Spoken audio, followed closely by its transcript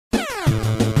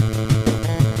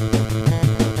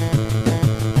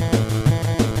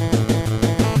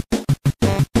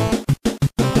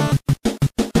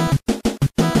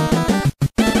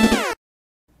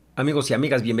Amigos y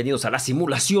amigas, bienvenidos a la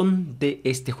simulación de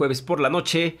este jueves por la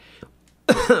noche.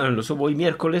 Lo subo hoy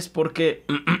miércoles porque...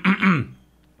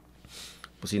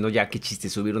 pues si no, ya qué chiste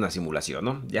subir una simulación,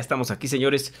 ¿no? Ya estamos aquí,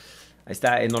 señores. Ahí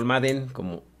está en Olmaden,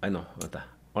 como... Ay, no está.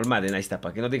 Olmaden, ahí está,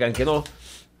 para que no digan que no.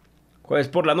 Jueves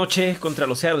por la noche contra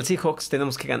los Seahawks.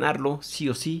 Tenemos que ganarlo, sí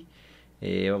o sí.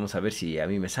 Vamos a ver si a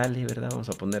mí me sale, ¿verdad? Vamos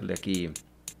a ponerle aquí...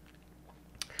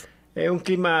 un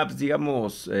clima, pues,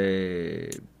 digamos...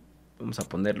 vamos a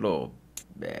ponerlo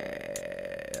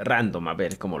random, a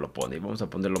ver cómo lo pone. Vamos a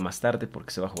ponerlo más tarde porque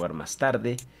se va a jugar más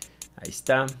tarde. Ahí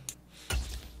está.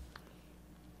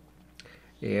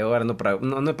 Ahora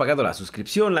no he pagado la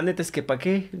suscripción. La neta es que ¿para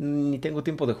qué? Ni tengo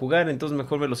tiempo de jugar. Entonces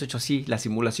mejor me los echo así, las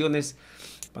simulaciones,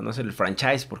 para no hacer el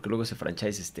franchise, porque luego ese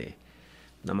franchise,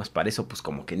 nada más para eso, pues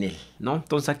como que en él, ¿no?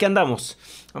 Entonces aquí andamos.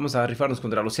 Vamos a rifarnos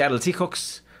contra los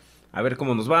Seahawks. A ver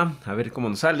cómo nos va, a ver cómo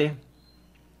nos sale.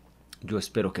 Yo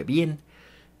espero que bien.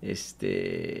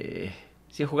 Si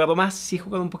he jugado más, sí he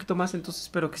jugado un poquito más, entonces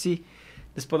espero que sí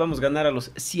les podamos ganar a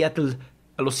los Seattle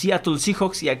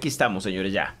Seahawks. Y aquí estamos,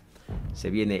 señores, ya. Se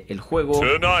viene el juego.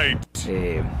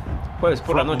 Jueves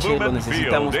por la noche, lo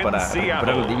necesitamos para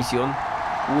recuperar la división.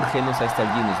 Úrgenos, ahí está el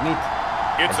Gino Smith.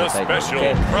 It's a special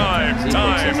prime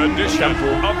time edition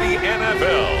of the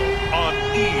NFL on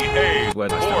EA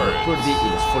Bueno, está Purdy y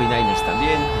los 49ers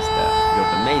también. Está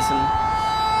Jordan Mason.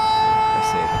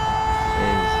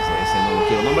 Ese no lo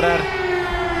quiero nombrar.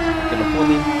 Que lo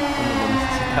ponen. Cuando lo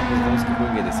necesitamos, tenemos que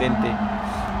juegue decente.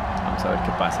 Vamos a ver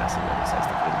qué pasa, señores. Ahí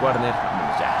está Fred Warner.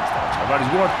 Vámonos ya. Ahí está Charles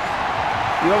Ward.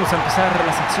 Y vamos a empezar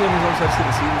las acciones. Vamos a ver si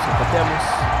recibimos o pateamos.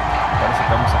 Parece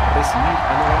que vamos a recibir.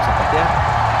 No, vamos a patear.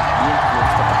 Bien, me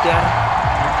gusta patear.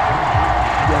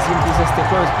 Y así empieza este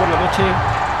jueves por la noche.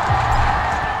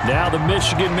 Now the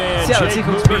Michigan man, Jake,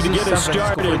 moving to get us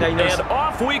started, and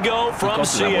off we go from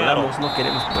Seattle. No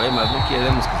queremos problemas, no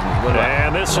queremos que se nos vuelva.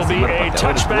 And this will be a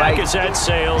touchback as that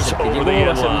sails over the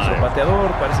end line.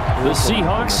 The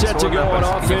Seahawks set to go on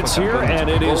offense here,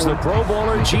 and it is the Pro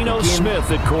Bowler Geno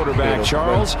Smith at quarterback,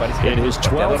 Charles, in his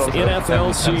 12th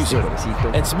NFL season.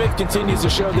 And Smith continues to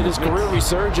show that his career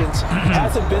resurgence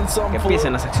hasn't been some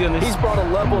fluke. He's brought a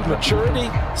level of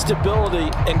maturity, stability,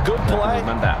 and good play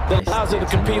that allows him to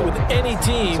compete with any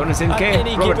team on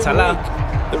any given week.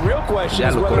 The real question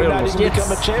is whether or not he can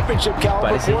become a championship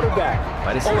caliber quarterback.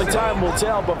 Only time will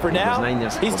tell, but for now,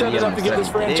 he's done enough to give this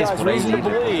franchise reason to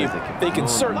believe they can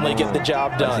certainly get the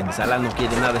job done.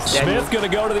 Smith going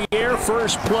to go to the air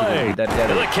first play. The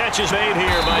catch is made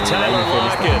here by Tyler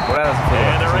Lockett,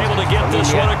 and they're able to get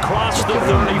this one across the 35.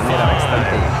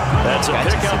 That's a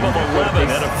pickup of 11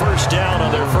 and a first down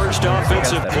on their first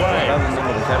offensive play.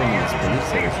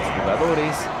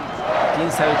 ¿Quién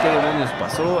sabe qué demonios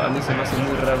pasó? A mí se me hace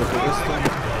muy raro todo esto.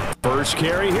 First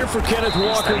carry here for Kenneth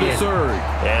Walker III.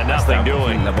 And nothing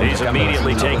doing. He's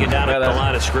immediately taken down at the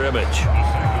line of scrimmage.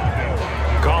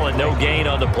 Call it no gain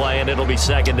on the play, and it'll be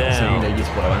second down. Ahí es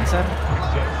por avanzar.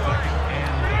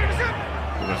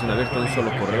 Situación abierta, un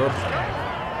solo corredor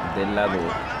del lado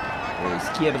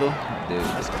izquierdo de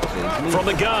Smith. From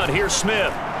the gun, here's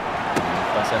Smith.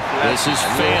 This is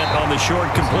Fant on the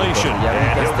short completion,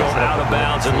 and he'll go out of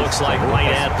bounds, it looks like, right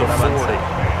at the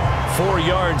 40. 4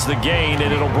 yards the gain,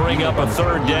 and it'll bring up a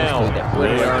third down.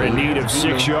 They are in need of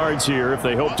 6 yards here if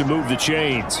they hope to move the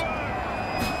chains.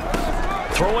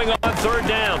 Throwing on third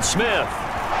down, Smith.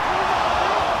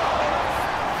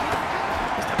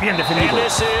 Bien defendido. And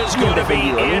this is going to be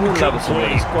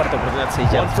incomplete.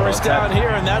 One first down here,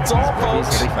 and that's all,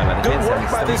 folks. Good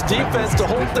work by this defense to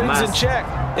hold things in check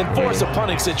and force a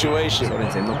punting situation.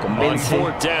 On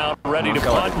fourth down, ready to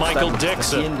punt, Michael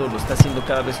Dixon. Lo está haciendo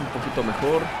cada vez un poquito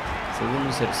mejor,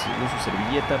 según su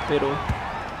servilleta, pero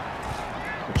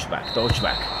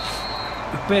touchback.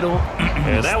 Pero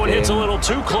and that one hits a little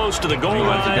too close to the goal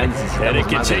line, and it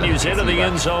continues into the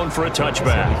end zone for a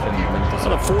touchback. So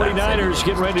the 49ers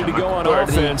get ready to go on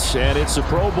offense, and it's the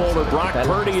Pro Bowler Brock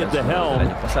Purdy at the helm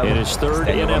in his third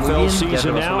NFL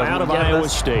season now out of Iowa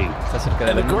State.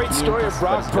 And the great story of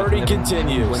Brock Purdy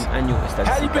continues.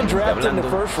 Had he been drafted in the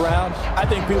first round, I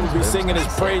think people would be singing his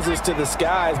praises to the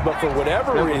skies, but for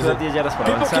whatever reason, people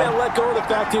can't let go of the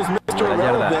fact he's Mr.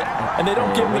 Irrelevant, and they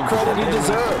don't give him the credit he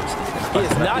deserves. He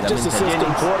is not just a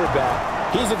system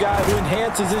quarterback. He's a guy who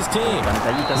enhances his team.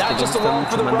 Not just along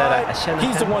for the ride,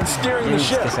 he's the one steering the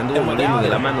ship. And without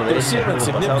him, their ceiling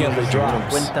significantly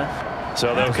drops.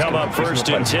 So they'll come up first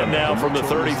and 10 now from the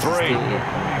 33.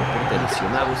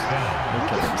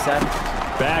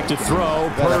 Back to throw,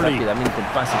 Purdy.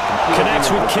 Connects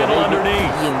with Kittle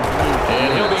underneath.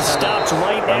 And he'll be stopped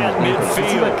right at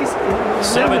midfield.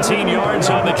 17 yards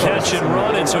on the catch and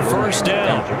run. It's a first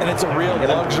down. And it's a real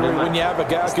luxury when you have a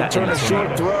guy who can turn a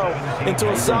short throw into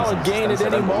a solid gain at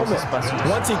any moment.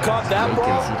 Once he caught that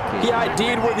ball, he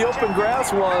ID'd where the open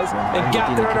grass was and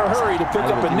got there in a hurry to pick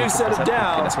up a new set of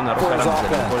downs for his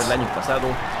offense.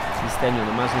 Este año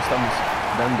nomás no estamos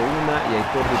dando una y ahí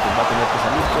Purdy va a tener que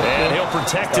salir. And he'll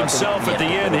protect himself at the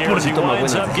end here as he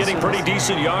winds up getting pretty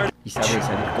decent yards.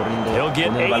 He'll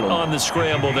get 8 on the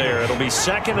scramble there. It'll be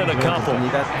second and a couple.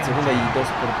 Segunda y 2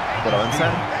 por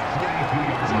avanzar.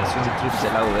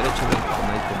 Del lado derecho.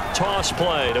 Toss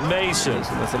play to Mason.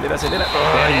 Acelera.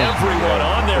 And everyone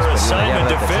on their assignment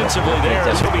defensively there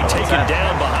as he'll be taken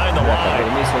down behind the line.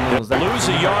 They lose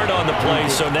a yard on the play,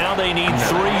 so now they need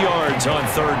 3 yards on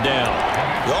third down.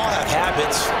 We all have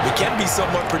habits. We can be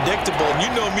somewhat predictable, and you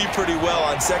know me pretty well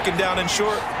on second down and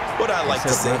short. What I like to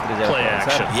say, play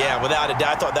action. Yeah, without a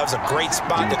doubt, I thought that was a great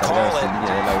spot to call it.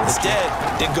 Instead,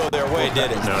 didn't go their way, did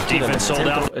it? No, defense sold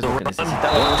out the run. Worked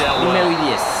out well.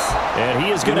 And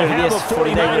he is going to have a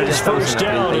 49ers first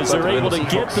down as they're able to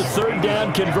get the third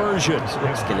down conversion.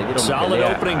 Solid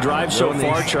opening drive so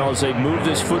far, Charles. They've moved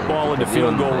this football into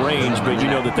field goal range, but you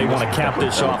know that they want to cap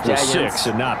this off with 6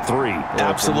 and not 3.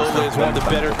 Absolutely, as one of the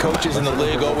better coaches in the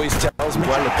league always tells me.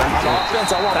 On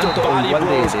offense, I want their body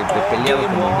blows all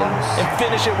game long and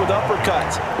finish it with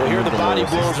uppercuts. We'll hear the body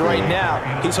blows right now.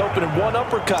 He's hoping one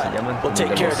uppercut will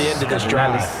take care of the end of this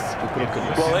drive.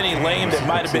 Well, any lane that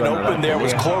might have been open there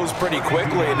was closed pretty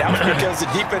quickly, and that was because the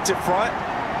defensive front,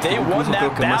 they won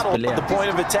that battle at the point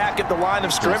of attack at the line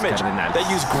of scrimmage. They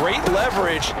used great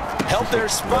leverage, held their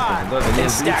spot,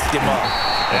 and stacked him up.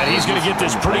 And he's going to get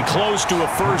this pretty close to a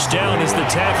first down as the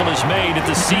tackle is made at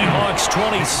the Seahawks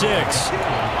 26.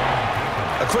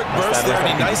 A quick burst there, and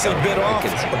he nicely bit off a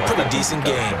pretty decent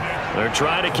game. They're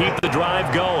trying to keep the drive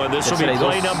going. This will be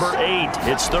play number 8.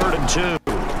 It's 3rd and 2.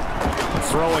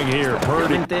 Throwing here,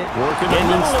 Purdy working the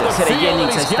middle of the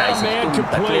field. He's got a man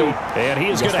complete. And he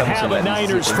is going to have a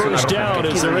Niners first down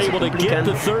as they're able to get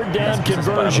the third down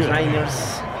conversion.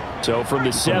 So from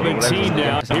the 17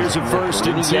 now, here's a 1st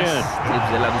and 10.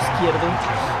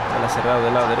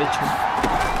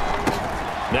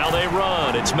 Now they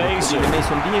run. It's Mason. And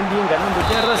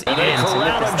they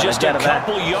corral him just a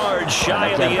couple yards shy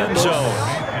of the end zone.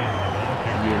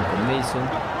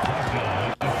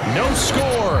 No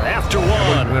score after 1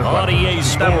 on EA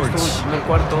Sports.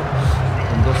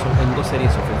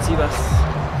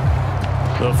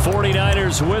 The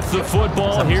 49ers with the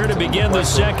football here to begin the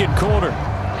second quarter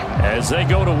as they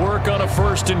go to work on a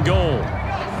 1st and goal.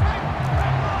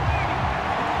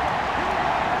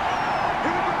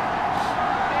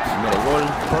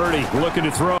 Purdy looking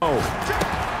to throw.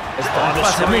 On the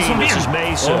screen, this is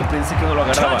Mason.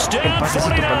 Touchdown,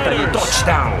 49ers.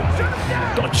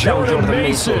 Touchdown,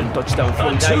 Mason. A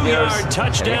 2-yard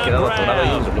touchdown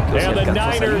grab. And the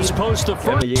Niners post the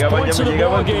first points of the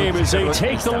ball game as they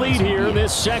take the lead here in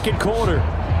this second quarter.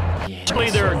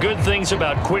 There are good things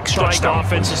about quick strike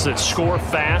offenses that score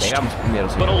fast,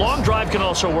 but a long drive can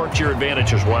also work to your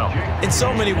advantage as well. In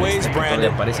so many ways,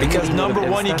 Brandon, because number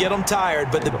one, you get them tired,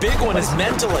 but the big one is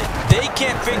mentally. They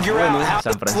can't figure out how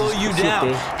to slow you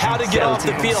down, how to get off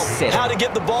the field, how to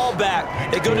get the ball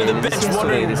back. They go to the bench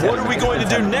wondering, what are we going to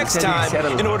do next time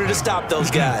in order to stop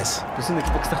those guys?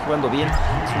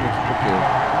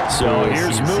 So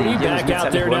here's Mooney back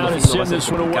out there now to send this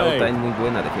one away.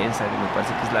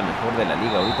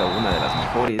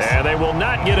 And they will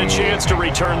not get a chance to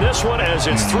return this one as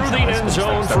it's through the end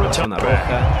zone for a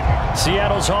touchback.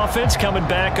 Seattle's offense coming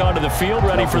back onto the field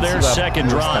ready for their second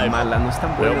drive.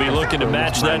 They'll be looking to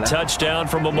match that touchdown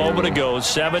from a moment ago.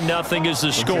 7-0 is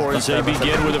the score as they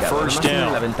begin with a first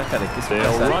down.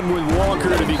 They'll run with Walker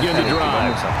to begin the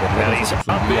drive. And he's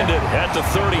upended at the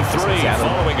 33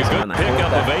 following a good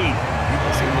pickup of 8.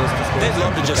 They'd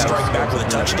love to just strike back with a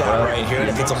touchdown right here. And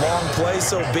if it's a long play,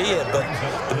 so be it. But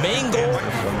the main goal,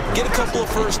 get a couple of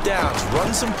first downs,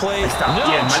 run some plays. No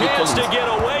chance to get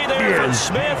away there from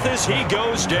Smith as he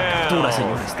goes down.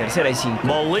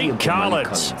 Malik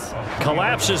Collins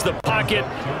collapses the pocket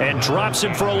and drops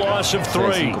him for a loss of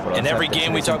 3. In every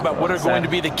game we talk about what are going to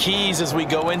be the keys as we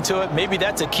go into it. Maybe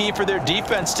that's a key for their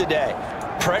defense today.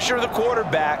 Pressure the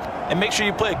quarterback and make sure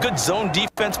you play a good zone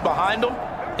defense behind them,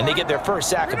 and they get their first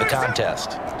sack of the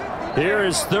contest. Here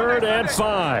is 3rd and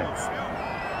 5.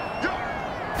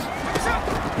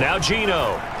 Now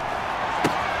Gino.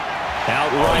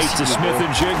 Outright to Smith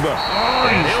and Jigba.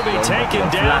 And he'll be taken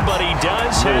down, but he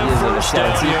does have first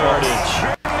down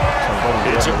yardage.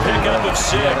 It's a pickup of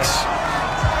 6.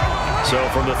 So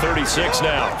from the 36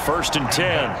 now, 1st and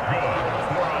 10.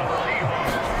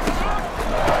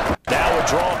 Now a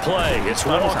draw play. It's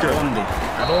Walker.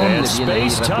 And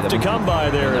space tough to come by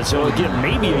there. So he'll get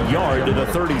maybe a yard to the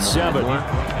 37.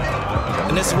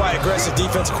 And this is why aggressive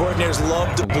defense coordinators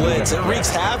love to blitz. It wreaks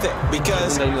havoc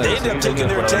because they end up taking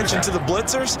their attention to the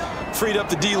blitzers, freed up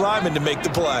the D lineman to make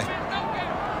the play.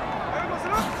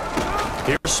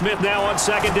 Here's Smith now on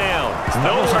 2nd down.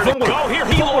 Nowhere to go here.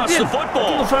 He lost the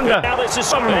football. Now this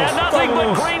is nothing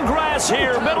but green grass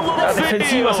here, middle of the field.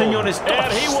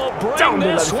 And he will bring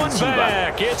this one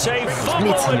back. It's a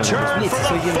fumble return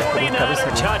for the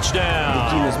 49er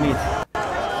touchdown.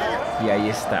 Y ahí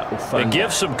está, and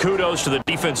give some kudos to the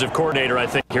defensive coordinator, I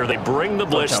think, here. They bring the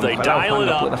blitz, they dial it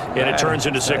up, and it turns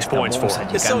into 6 points for them.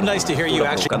 It's so nice to hear you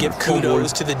actually give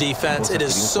kudos to the defense. It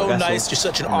is so nice. You're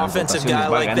such an offensive guy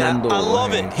like that. I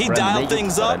love it. He dialed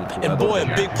things up, and boy,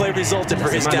 a big play resulted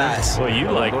for his guys. Well, you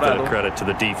like the credit to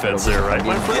the defense there, right,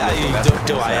 my friend? Yeah,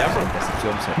 do I ever?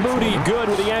 Moody good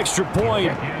with the extra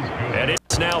point. And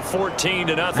it's now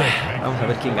 14-0. Vamos a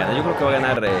ver quién gana. Yo creo que va a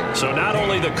ganar. So not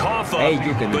only the cough up,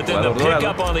 but then the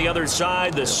pickup on the other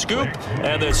side, the scoop,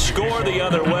 and the score the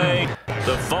other way.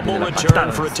 The fumble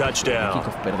return for a touchdown.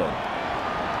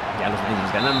 Ya los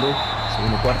Niners ganando.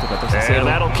 Segundo cuarto, 14-0. And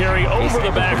that'll carry over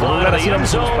the back line of the end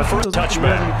zone for a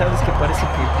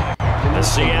touchback. And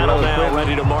Seattle now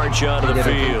ready to march onto the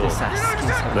field.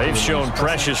 They've shown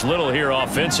precious little here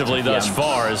offensively thus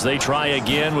far as they try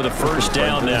again with a 1st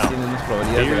down now.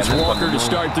 Here's Walker to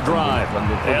start the drive.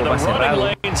 And the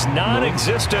running lane's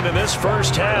non-existent in this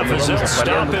 1st half as they'll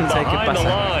stop him behind the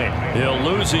line. He'll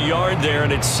lose a yard there,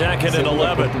 and it's 2nd and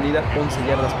 11.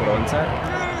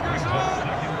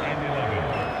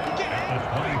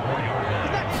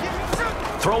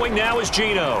 Throwing now is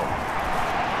Geno.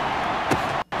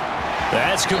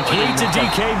 That's complete to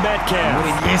DK Metcalf.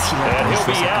 And he'll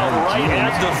be out right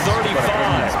at the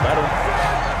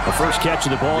 35. The first catch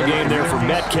of the ball game there for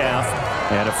Metcalf.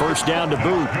 And a 1st down to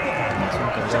boot.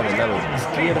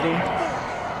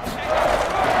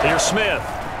 Here's Smith.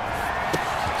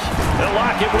 They'll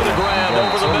lock it with a grab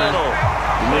over the middle.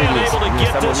 And able to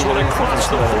get this one across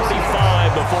the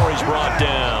 45 before he's brought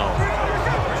down.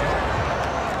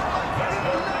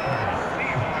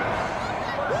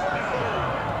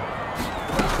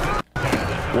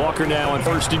 Walker now on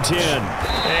 1st and 10.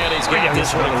 And he's got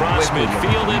this one across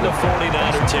midfield into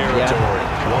 49er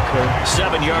territory.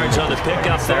 7 yards on the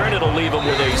pickup there, and it'll leave him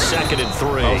with a 2nd and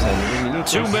 3.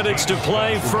 2 minutes to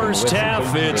play, 1st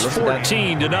half. It's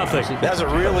 14-0. That's a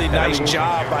really nice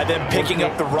job by them picking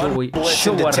up the run blitz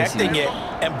and detecting it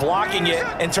and blocking it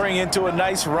and turning it into a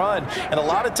nice run. And a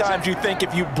lot of times you think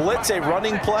if you blitz a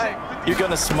running play, you're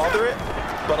going to smother it.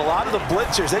 But a lot of the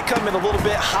blitzers, they come in a little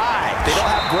bit high. They don't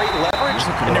have great leverage,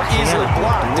 and they're easily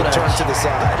blocked and turned to the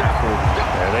side.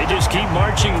 And they just keep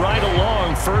marching right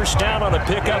along. 1st down on a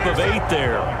pickup of 8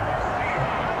 there.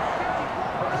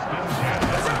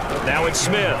 Now it's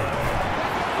Smith.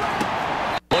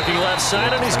 Looking left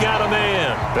side, and he's got a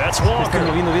man. That's Walker.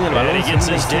 And he gets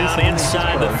this down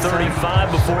inside the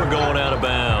 35 before going out of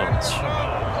bounds.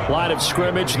 Line of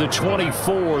scrimmage, the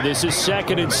 24. This is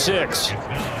 2nd and 6.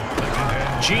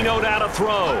 Geno down to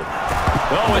throw.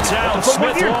 Oh, it's out.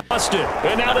 Smith lost it.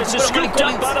 And now this is scooped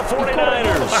up by the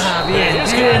 49ers. And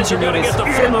his guys are going to get the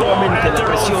football at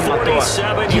their own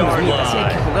 47-yard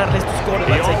line.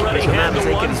 He already had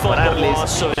the 1 fumble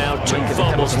loss, so now 2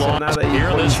 fumbles lost here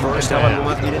in this 1st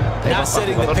half. Not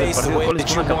setting the pace the way that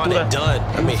you want it done.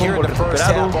 I mean, here in the 1st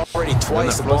half, already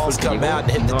twice the ball's come out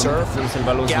and hit the turf.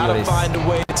 Got to find a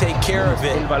way to take care of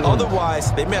it.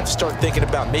 Otherwise, they may have to start thinking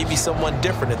about maybe someone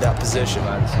different at that position.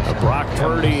 Brock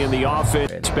Purdy in the offense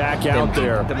back out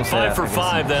there. 5 for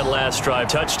 5 that last drive.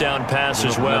 Touchdown pass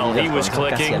as well. He was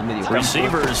clicking.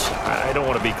 Receivers, I don't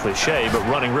want to be cliche, but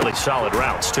running really solid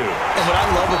routes too. And what I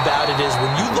love about it is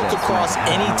when you look across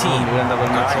any team,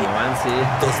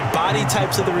 the body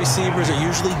types of the receivers are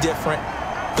usually different.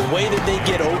 The way that they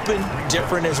get open,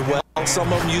 different as well.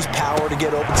 Some of them use power to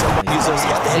get open. Some of them use those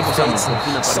head fakes.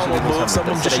 Some will move. Some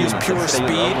of them just use pure speed.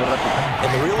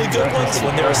 And the really good ones,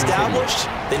 when they're established,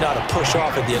 they know how to push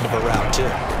off at the end of a route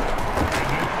too.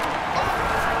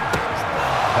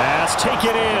 Pass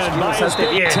taken in by his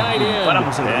big tight end.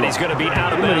 And he's going to be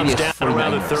out of bounds down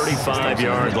around the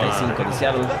 35-yard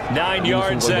line. 9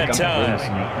 yards that time.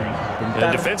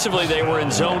 And defensively, they were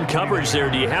in zone coverage there.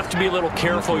 Do you have to be a little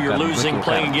careful? You're losing,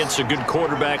 playing against a good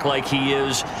quarterback like he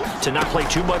is, to not play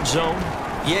too much zone?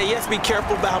 Yeah, you have to be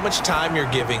careful about how much time you're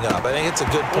giving up. I think it's a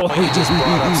good point you just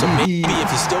brought up. So maybe if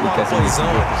you still want to play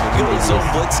zone, you go to the zone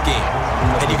blitz scheme.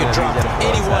 And you can drop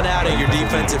anyone out of your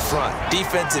defensive front.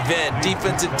 Defensive end,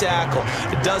 defensive tackle.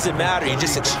 It doesn't matter. You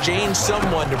just exchange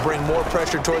someone to bring more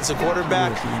pressure towards the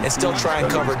quarterback and still try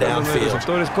and cover downfield.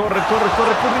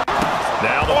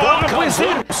 Now the ball comes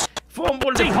loose. Fumble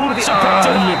de Seahawks are picked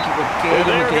it up. And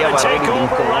they're going to take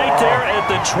over right there at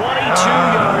the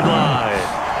 22-yard line.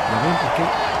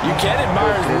 You can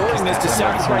admire his willingness to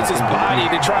sacrifice his body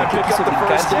to try and pick up the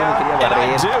first down, and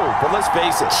I do, but let's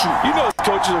face it, you know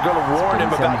coaches are going to warn him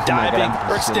about diving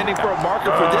or extending for a marker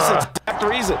for this exact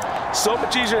reason. So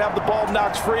much easier to have the ball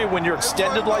knocked free when you're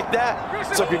extended like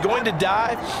that. So if you're going to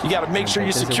dive, you got to make sure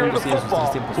you secure the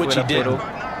football, which he did.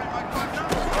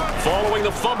 Following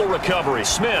the fumble recovery,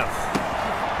 Smith.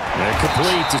 And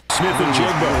complete to Smith and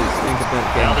Jigba.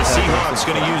 Now the Seahawks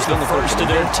going to use the first of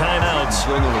their timeouts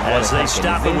as they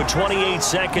stop it with 28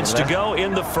 seconds to go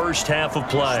in the first half of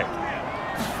play.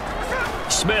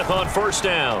 Smith on first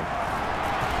down.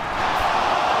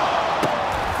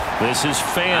 This is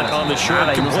Fant on the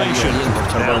short completion.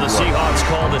 Now the Seahawks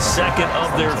call the second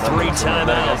of their 3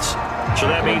 timeouts. So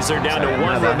that means they're down to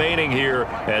 1 remaining here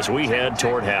as we head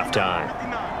toward halftime.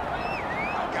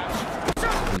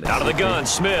 Out of the gun,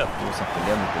 Smith.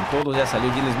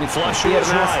 Flush to his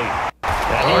right.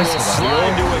 And he will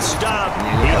slide to a stop.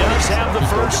 He does have the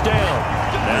first down.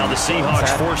 Now the Seahawks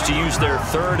forced to use their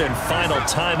 3rd and final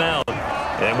timeout.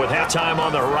 And with halftime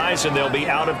on the horizon, they'll be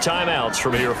out of timeouts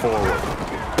from here forward.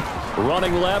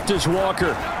 Running left is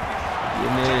Walker.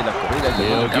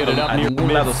 He'll get it up near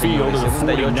midfield to the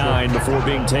 49 before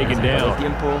being taken down.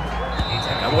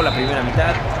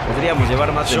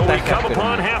 So we come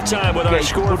upon halftime with our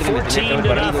score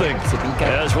 14-0.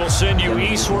 As we'll send you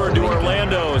eastward to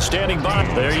Orlando, standing by.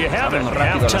 There you have it.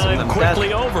 Halftime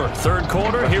quickly over. 3rd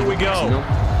quarter, here we go.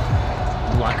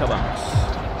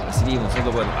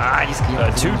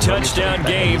 A 2-touchdown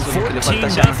game,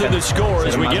 14-0 the score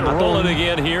as we get rolling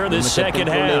again here in the second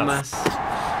half.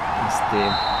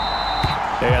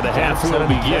 And the half will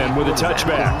begin with a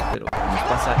touchback.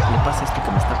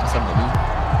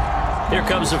 Here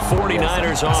comes the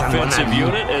 49ers offensive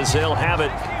unit as they'll have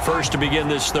it first to begin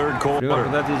this 3rd quarter.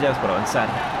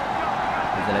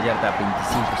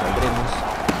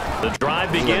 The drive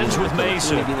begins with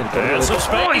Mason. There's some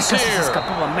space here.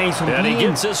 And he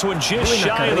gets this one just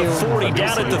shy of the 40,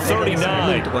 down at the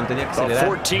 39. A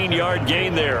 14-yard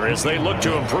gain there as they look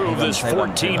to improve this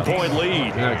 14-point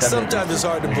lead. Sometimes it's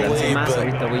hard to believe,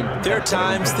 but there are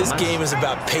times this game is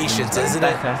about patience, isn't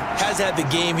it? Has had the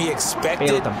game he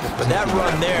expected, but that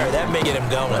run there, that may get him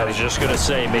going. I was just going to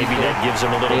say, maybe that gives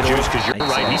him a little juice because you're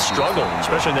right, he struggled,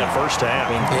 especially in that first half.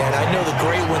 Yeah, and I know the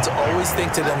great ones always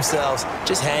think to themselves,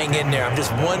 just hang in there. I'm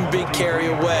just one big carry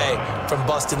away from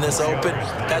busting this open.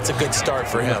 That's a good start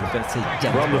for him.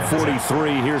 From the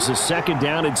 43, here's a 2nd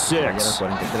down and 6.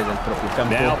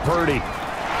 Now Purdy.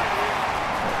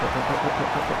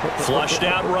 Flushed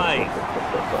out right.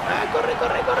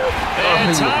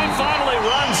 And time finally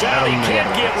runs out. He can't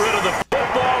get rid of the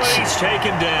football, and he's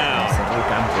taken down.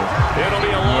 It'll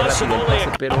be a loss of only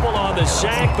a couple on the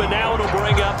sack, but now it'll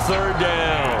bring up 3rd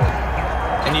down.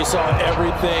 And you saw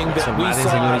everything that we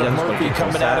saw out of Murphy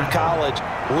coming out of college.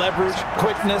 Leverage,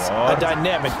 quickness, a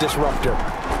dynamic disruptor.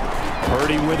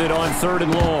 Purdy with it on 3rd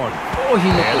and long.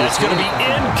 And that's going to be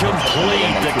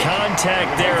incomplete. The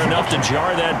contact there enough to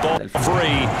jar that ball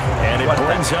free. And it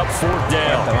brings up 4th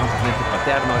down.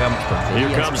 Here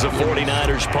comes the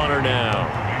 49ers punter now.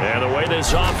 And the way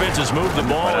this offense has moved the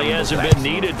ball, he hasn't been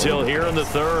needed till here in the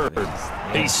 3rd.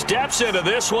 He steps into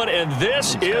this one, and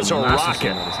this is a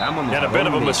rocket. And a bit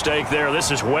of a mistake there. This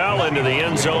is well into the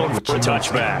end zone for a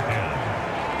touchback.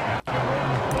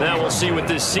 Now we'll see what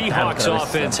this Seahawks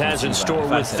offense has in store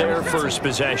with their first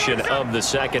possession of the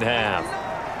 2nd half.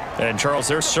 And, Charles,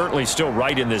 they're certainly still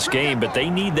right in this game, but they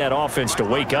need that offense to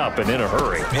wake up and in a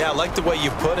hurry. Yeah, I like the way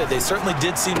you put it. They certainly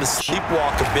did seem to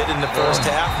sleepwalk a bit in the first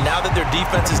half. Now that their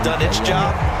defense has done its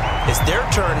job, it's their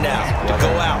turn now to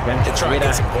go out and try and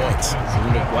get some points.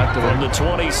 From the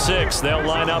 26, they'll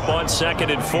line up on 2nd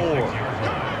and 4.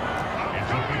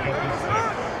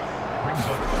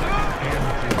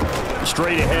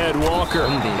 Straight ahead, Walker.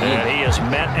 And he is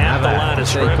met at the line of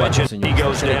scrimmage, and he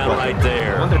goes down right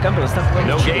there.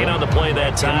 No gain on the play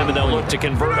that time, and they'll look to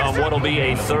convert on what will be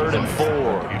a 3rd and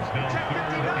 4.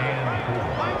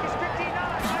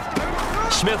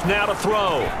 Smith now to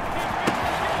throw.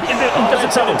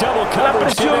 It's in a double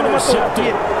coverage, still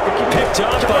intercepted. Picked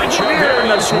up by Trevor.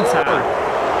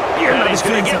 And he's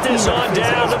going to get this on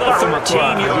down to the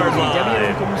 13-yard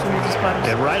line.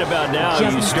 And right about now,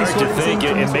 you start to think,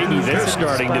 and maybe they're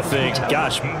starting to think,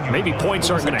 gosh, maybe points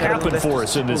aren't going to happen for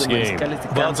us in this game.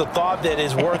 Well, it's a thought that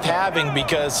is worth having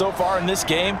because so far in this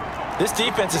game, this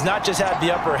defense has not just had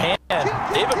the upper hand.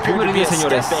 They've appeared to be a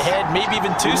step ahead, maybe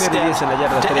even 2 steps to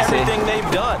everything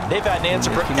they've done. They've had an answer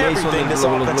for everything this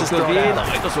offense has thrown at them. A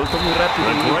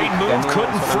great move,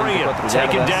 couldn't free it.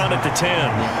 Taken down at the 10.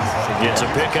 Gets a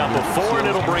pickup of 4, and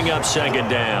it'll bring up second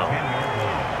down.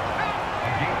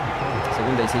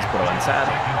 Segunda y 6 por avanzar.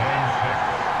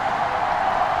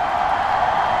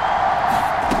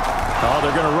 Oh,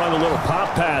 they're going to run a little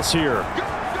pop pass here.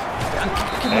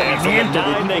 And from the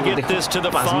 9, they get this to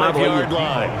the 5-yard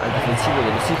line.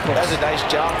 That's a nice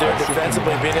job there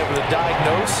defensively, being able to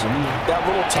diagnose that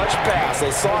little touch pass. They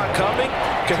saw it coming,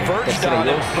 converged on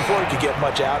it before he could get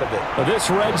much out of it. Well, this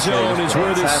red zone is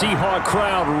where the Seahawk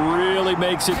crowd really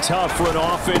makes it tough for an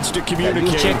offense to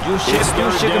communicate. It's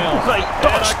third down.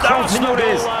 Touchdown,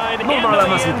 señores. No nada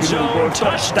más el primer gol.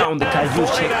 Touchdown de Kyle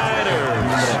Juszczyk.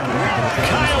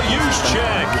 Kyle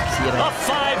Juszczyk, a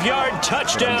 5-yard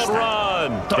touchdown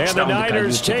run. And the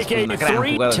Niners take a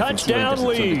 3-touchdown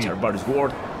lead.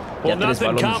 Well,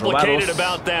 nothing complicated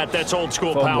about that. That's old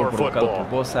school power football.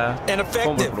 And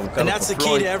effective. And that's the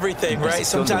key to everything, right?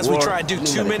 Sometimes we try and do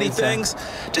too many things.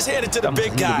 Just hand it to the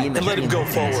big guy and let him go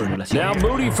forward. Now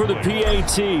Moody for the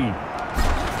PAT.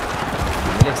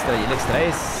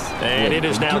 And it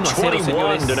is now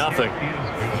 21-0.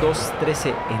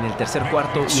 2-13 en el tercer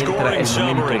cuarto y entra el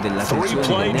momento de la tensión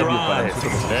y el nervio para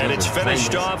nosotros. And it's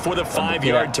finished off with a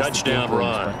 5-yard touchdown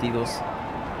run.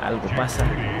 Algo pasa.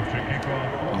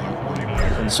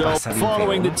 So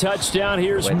following the touchdown,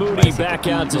 here's Moody back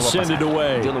out to send it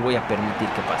away. Yo no voy a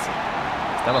permitir que pase.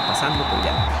 Estaba pasando, pero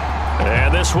ya.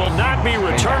 And this will not be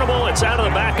returnable. It's out of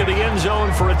the back of the end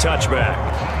zone for a touchback.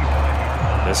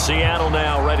 The Seattle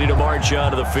now ready to march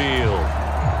out of the field.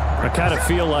 I kind of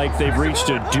feel like they've reached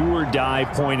a do-or-die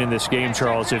point in this game,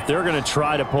 Charles. If they're going to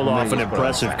try to pull off an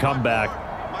impressive comeback,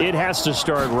 it has to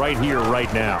start right here,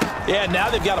 right now. Yeah,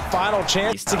 now they've got a final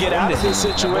chance to get out of this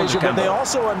situation, but they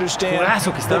also understand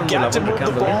they've got to move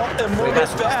the ball and move it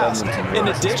fast. In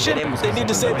addition, they need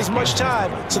to save as much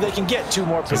time so they can get 2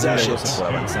 more possessions. So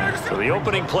the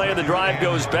opening play of the drive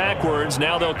goes backwards.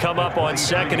 Now they'll come up on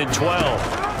 2nd and 12.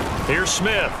 Here's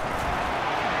Smith.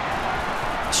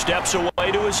 Steps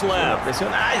away to his left.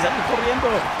 And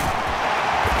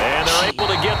they're able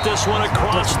to get this one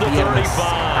across the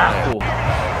 35.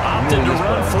 Opted to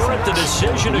run for it. The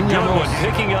decision, a good one.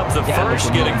 Picking up the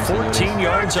first, getting 14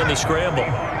 yards on the scramble.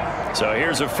 So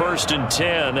here's a 1st and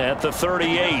 10 at the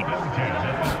 38.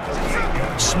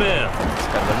 Smith.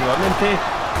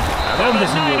 And the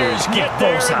Niners get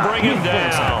there and bring him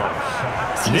down.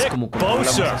 Nick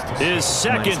Bosa, his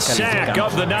 2nd sack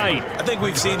of the night. I think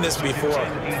we've seen this before.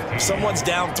 If someone's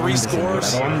down 3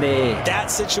 scores,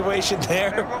 that situation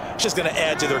there is just going to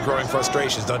add to their growing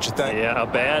frustrations, don't you think? Yeah, a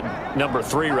bad number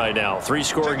 3 right now.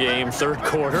 3-score game, 3rd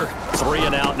quarter, 3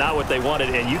 and out, not what they wanted.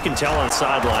 And you can tell on the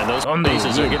sideline, those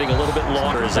bases are getting a little bit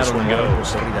longer as this one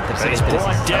goes. And he's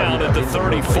brought down at the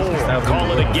 34.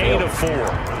 Call it a gain of 4.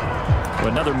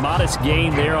 Another modest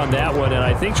gain there on that one, and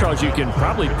I think, Charles, you can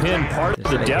probably pin part of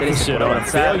the deficit on a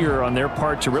failure on their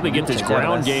part to really get this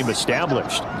ground game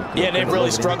established. Yeah, they've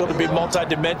really struggled to be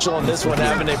multidimensional in this one,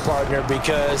 haven't they, partner,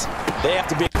 because they have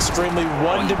to be extremely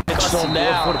one-dimensional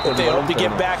now if they hope to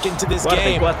get back into this game.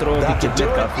 They have to do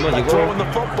it by throwing the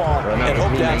football and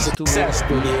hope to have success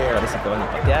through the air.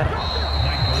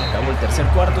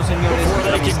 Before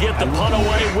they can get the punt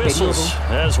away whistles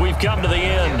as we've come to the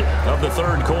end of the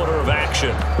 3rd quarter of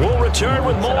action. We'll return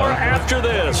with more after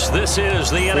this. This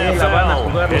is the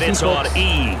NFL, and it's on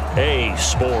EA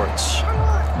Sports.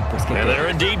 And they're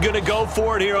indeed going to go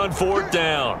for it here on 4th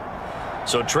down.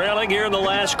 So trailing here in the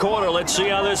last quarter, let's see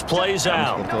how this plays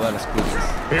out.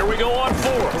 Here we go on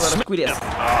 4th.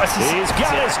 He's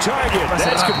got his target.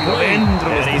 That's complete.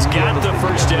 And he's got the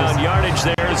 1st down yardage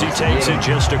there as he takes it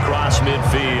just across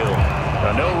midfield.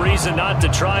 No reason not to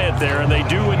try it there, and they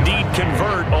do indeed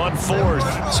convert on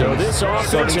 4th. So this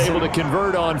offense able to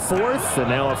convert on 4th, and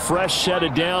now a fresh set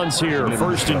of downs here,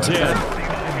 1st and 10.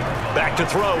 Back to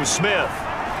throw, Smith.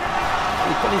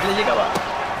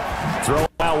 Throw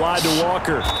out wide to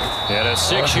Walker. And a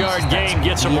 6-yard gain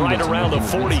gets him right around the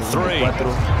 43.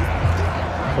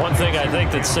 One thing I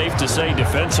think that's safe to say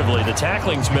defensively, the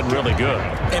tackling's been really good.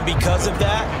 And because of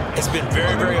that, it's been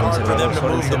very, very hard for them to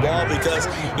move the ball because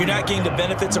you're not getting the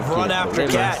benefits of run after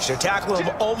catch. They're tackling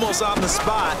them almost on the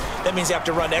spot. That means you have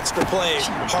to run extra plays,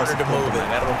 harder to move it.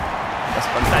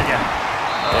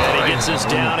 And he gets us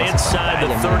down inside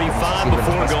the 35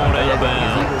 before going out of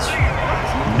bounds.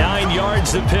 9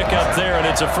 yards to pick up there, and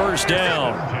it's a first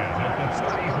down.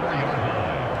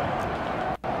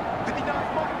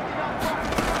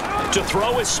 To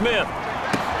throw is Smith.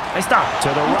 Ahí está.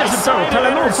 Interceptado.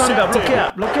 Talanoa fanga.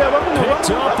 Bloquea. Vamos.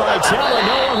 Picked up by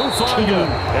Talanoa Hufanga.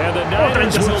 And the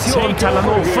Niners will take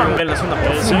Talanoa fanga en la zona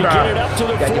as they profunda. get it up to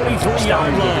the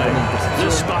 43-yard line.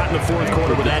 This spot in the fourth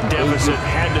quarter with that deficit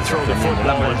had to throw the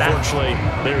football. Unfortunately,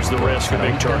 there's the risk of a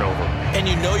big turnover. And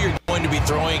you know you're going to be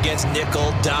throwing against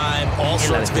nickel, dime, all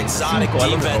sorts of exotic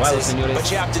defenses,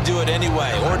 but you have to do it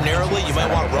anyway. Ordinarily, you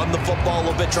might want to run the football a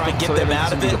little bit, try and get them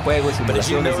out of it. But as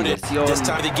you noted, this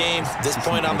time of the game, this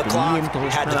point on the clock,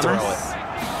 had to throw it.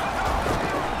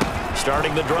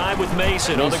 Starting the drive with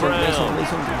Mason on the ground.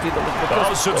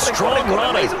 Oh, some strong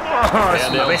running.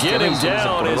 And they'll get him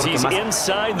down as he's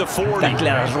inside the 40.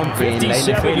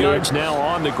 57 yards now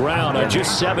on the ground on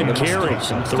just 7 carries.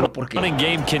 The running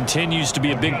game continues to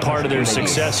be a big part of their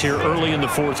success here early in the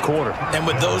fourth quarter. And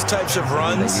with those types of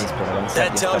runs,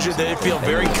 that tells you they feel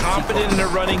very confident in their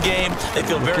running game. They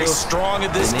feel very strong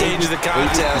at this stage of the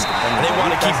contest. And they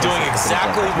want to keep doing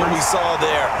exactly what we saw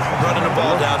there, running the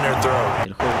ball down their throat.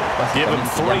 Give him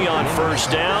 3 on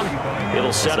first down.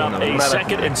 It'll set up a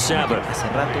 2nd and 7.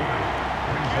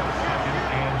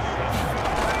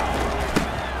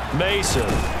 Mason.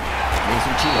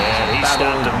 And he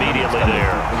stopped immediately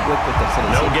there.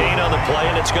 No gain on the play,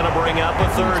 and it's going to bring up a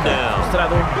 3rd down.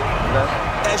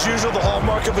 As usual, the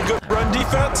hallmark of a good run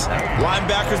defense,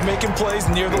 linebackers making plays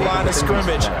near the line of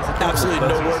scrimmage. Absolutely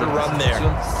nowhere to run there.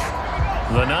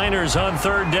 The Niners on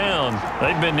 3rd down.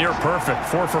 They've been near perfect,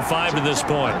 4 for 5 to this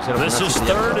point. This is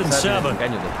 3rd and 7.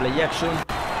 And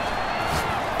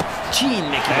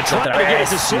trying to get it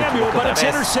to Samuel, but it's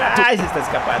intercepted.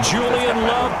 Julian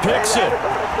Love picks it.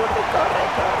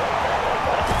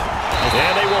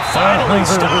 And they will finally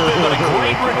stop it, but a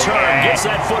great return. Gets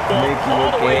that football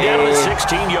all the way down to the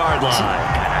 16-yard line.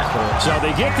 So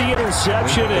they get the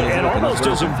interception, and almost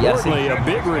as importantly, a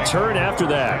big return after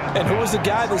that. And who was the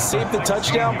guy that saved the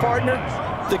touchdown, partner?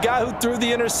 The guy who threw the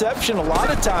interception. A lot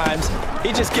of times,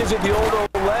 he just gives it the old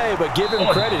Olay, but give him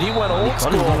credit. He went old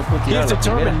school. He's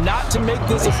determined not to make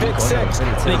this a pick 6,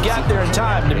 and he got there in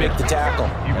time to make the tackle.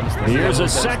 Here's a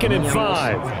 2nd and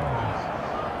 5.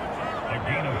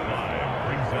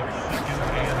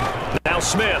 Now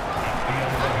Smith.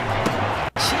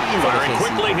 Firing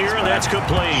quickly here, and that's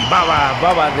complete.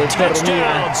 Baba de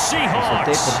Touchdown,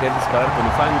 Seahawks.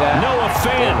 Noah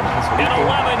Fant, an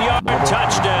 11-yard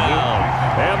touchdown.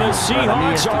 And the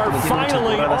Seahawks are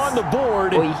finally on the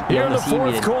board here in the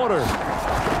fourth quarter.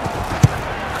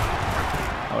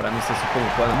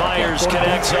 Myers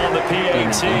connects on the PAT,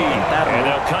 and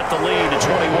they'll cut the lead to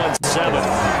 21-7.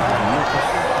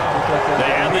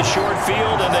 They had the short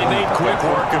field, and they made quick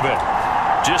work of it.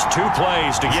 Just 2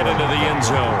 plays to get into the end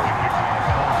zone.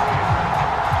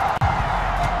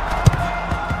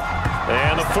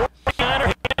 And the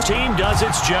 49er team does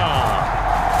its job.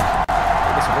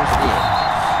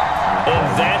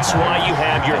 And that's why you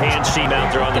have your hands team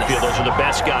out there on the field. Those are the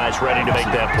best guys ready to make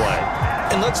that play.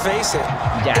 And let's face it,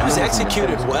 it was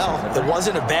executed well. It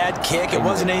wasn't a bad kick. It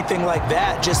wasn't anything like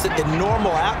that. Just that the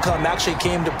normal outcome actually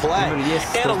came to play.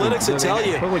 Analytics will tell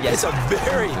you it's a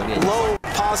very low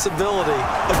possibility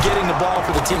of getting the ball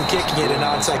for the team kicking it in an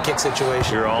onside kick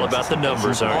situation. You're all about the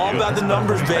numbers, aren't you? All about the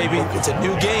numbers, baby. It's a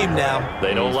new game now.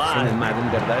 They don't lie.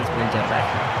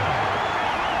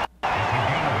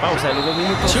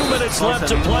 2 minutes left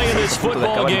to play in this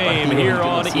football game here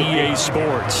on EA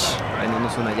Sports.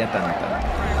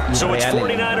 So it's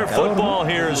 49er football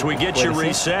here as we get you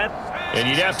reset. And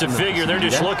you'd have to figure they're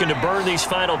just looking to burn these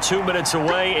final 2 minutes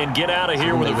away and get out of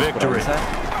here with a victory.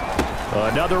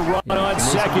 Another run on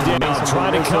 2nd down,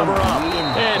 trying to cover up.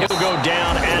 And he'll go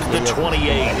down at the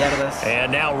 28.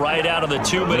 And now right out of the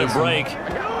 2-minute break,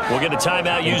 we'll get a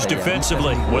timeout used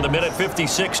defensively with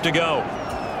 1:56 to go.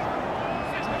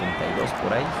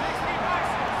 Por ahí.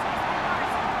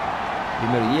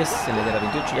 Primero y 10, se le da la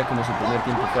 28, ya como su primer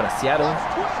tiempo fuera Seattle.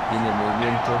 Viene el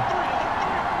movimiento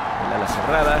del ala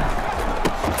cerrada.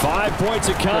 5 points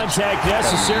of contact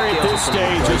necessary at this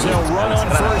stage as they'll run on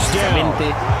first down.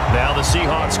 Now the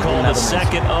Seahawks call the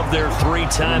 2nd of their 3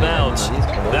 timeouts.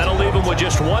 That'll leave them with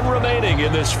just 1 remaining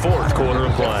in this fourth quarter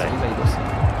of play.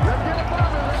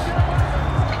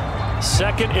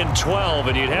 2nd and 12,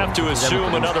 and you'd have to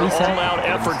assume another all-out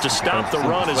effort to stop the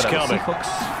run is coming.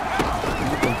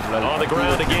 On the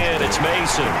ground again, it's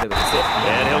Mason.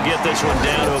 And he'll get this one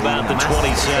down to about the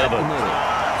 27.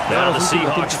 Now the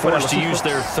Seahawks forced to use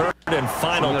their third and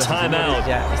final timeout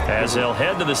as they'll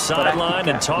head to the sideline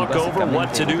and talk over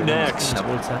what to do next.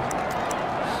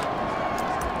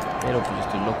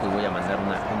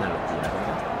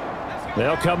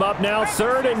 They'll come up now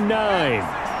 3rd and 9.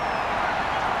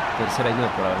 Tercera y 9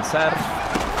 por avanzar.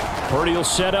 Purdy will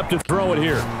set up to throw it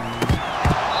here.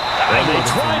 And they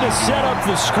try to set up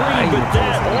the screen, but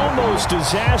that almost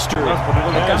disaster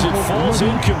as it falls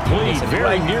incomplete.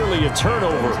 Very nearly a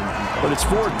turnover, but it's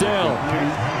 4th down.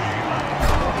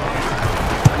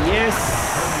 Yes.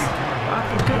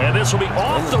 And this will be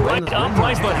off the right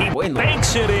upright, but he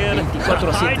banks it in.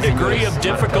 A high degree of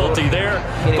difficulty there,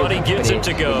 but he gets it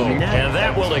to go. And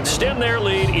that will extend their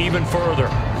lead even further.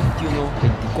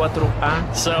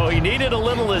 So he needed a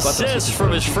little assist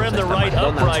from his friend the right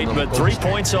upright, but 3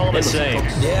 points all the same.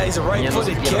 Yeah, he's a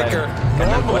right-footed kicker.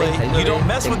 Normally, you don't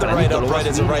mess with the right upright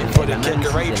as a right-footed kicker,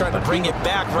 right? You're trying to bring it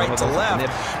back right to left.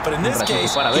 But in this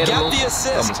case, he got the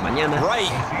assist. Right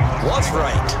was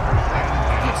right.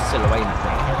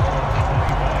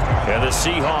 And the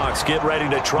Seahawks get ready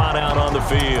to trot out on the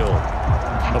field.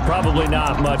 Well, probably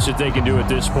not much that they can do at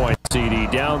this point, CD.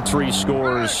 Down 3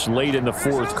 scores late in the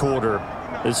 4th quarter.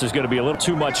 This is going to be a little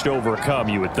too much to overcome,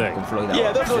 you would think.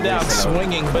 Yeah, they'll go down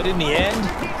swinging, but in the end,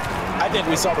 I think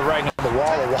we saw the writing on the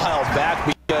wall a while back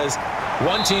because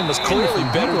one team was clearly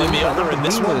better than the other in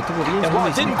this one. And while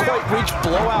it didn't quite reach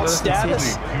blowout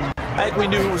status, I think we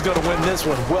knew who was going to win this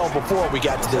one well before we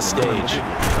got to this stage.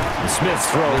 Smith's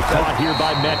throw caught here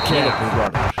by Metcalf.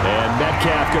 And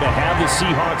Metcalf going to have the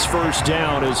Seahawks first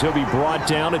down as he'll be brought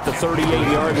down at the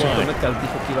 38-yard line.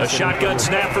 A shotgun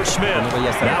snap for Smith.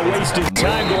 Now wasting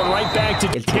time going right back to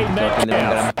K.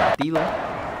 Metcalf.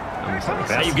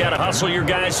 Now you've got to hustle your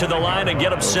guys to the line and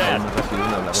get them set.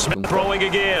 Smith throwing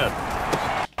again.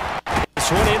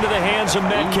 This one into the hands of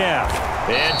Metcalf.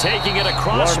 And taking it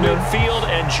across midfield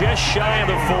and just shy of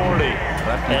the 40.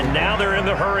 And now they're in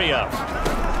the hurry-up.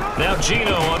 Now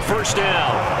Gino on first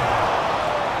down.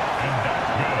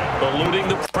 Eluding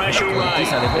the pressure right.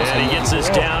 And he gets this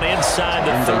down inside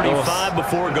the 35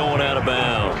 before going out of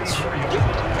bounds.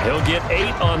 He'll get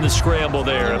 8 on the scramble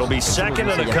there. It'll be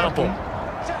 2nd and a couple.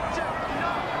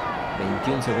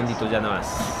 21 segunditos ya nada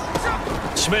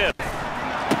más. Smith.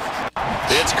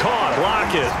 It's caught.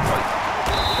 Block it.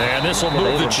 And this will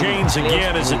move the chains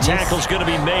again as the tackle's going to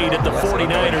be made at the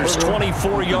 49ers'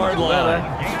 24-yard line.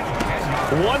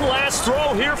 One last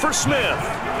throw here for Smith.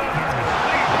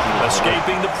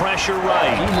 Escaping the pressure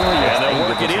right. And they'll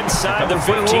work it inside the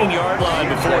 15-yard line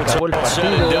before it's all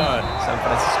said and done.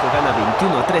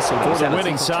 For the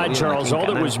winning side, Charles, all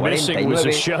that was missing was a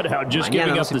shutout, just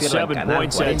giving up the 7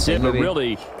 points. That's it, but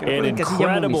really an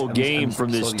incredible game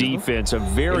from this defense. A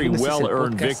very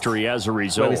well-earned victory as a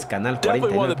result.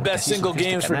 Definitely one of the best single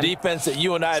games for defense that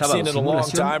you and I have seen in a long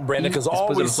time, Brandon, because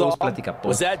all we saw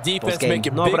was that defense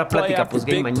making big play after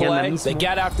big play. They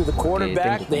got after the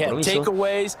quarterback. They had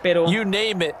takeaways. You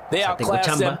name it, they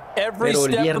outclassed them every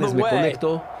step of the way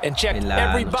and checked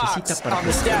every box on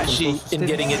the stat sheet in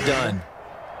getting it done.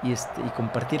 Y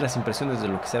compartir las impresiones de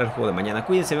lo que será el juego de mañana.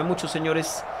 Cuídense mucho,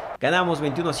 señores. Ganamos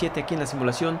 21-7 aquí en la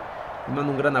simulación. Les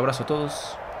mando un gran abrazo a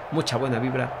todos. Mucha buena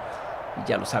vibra. Y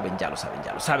ya lo saben, ya lo saben,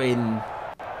 ya lo saben.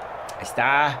 Ahí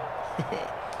está.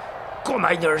 ¡Go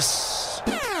Niners!